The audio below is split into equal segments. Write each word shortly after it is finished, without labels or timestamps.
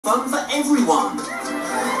Fun for everyone.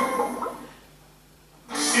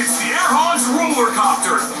 It's the Air Hogs Roller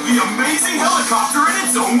Copter, the amazing helicopter in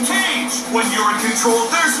its own cage. When you're in control,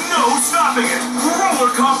 there's no stopping it. Roller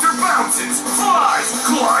Copter bounces, flies,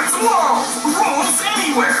 climbs walls, rolls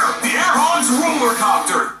anywhere. The Air Hogs Roller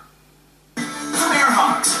Copter. From Air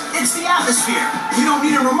Hogs, it's the Atmosphere. You don't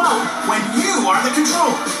need a remote when you are the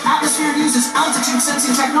controller. Atmosphere uses altitude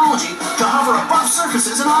sensing technology to hover above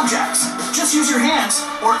surfaces and objects. Just use your hands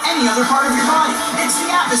or any other part of your body. It's the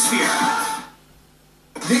Atmosphere.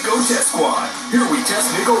 Nikko Test Squad. Here we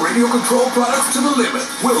test Nikko radio control products to the limit.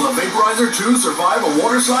 Will the Vaporizer 2 survive a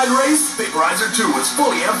water slide race? Vaporizer 2 is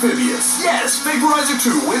fully amphibious. Yes, Vaporizer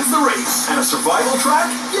 2 wins the race. And a survival track?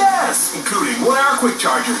 Yes, including 1-hour quick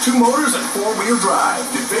charger, 2 motors, and 4-wheel drive.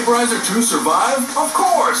 Did Vaporizer 2 survive? Of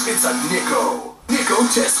course, it's a Nikko. Nikko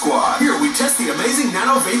Test Squad. Here we test the amazing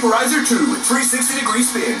Nano Vaporizer 2 with 360-degree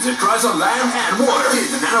spins. It dries on land and water.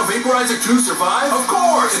 Did the Nano Vaporizer 2 survive? Of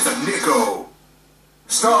course, it's a Nikko.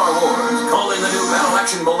 Star Wars, calling the new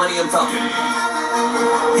battle-action Millennium Falcon.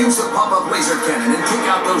 Use the pop-up laser cannon and take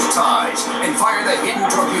out those ties, and fire the hidden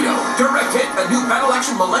torpedo. Direct hit, the new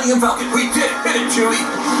battle-action Millennium Falcon. We did it! Hit it, Chewie!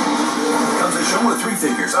 Comes a show with 3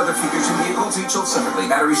 figures. Other figures and vehicles each sold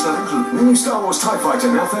separately. Batteries not included. Mini Star Wars TIE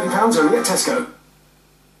Fighter, now £30 only at Tesco.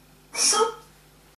 So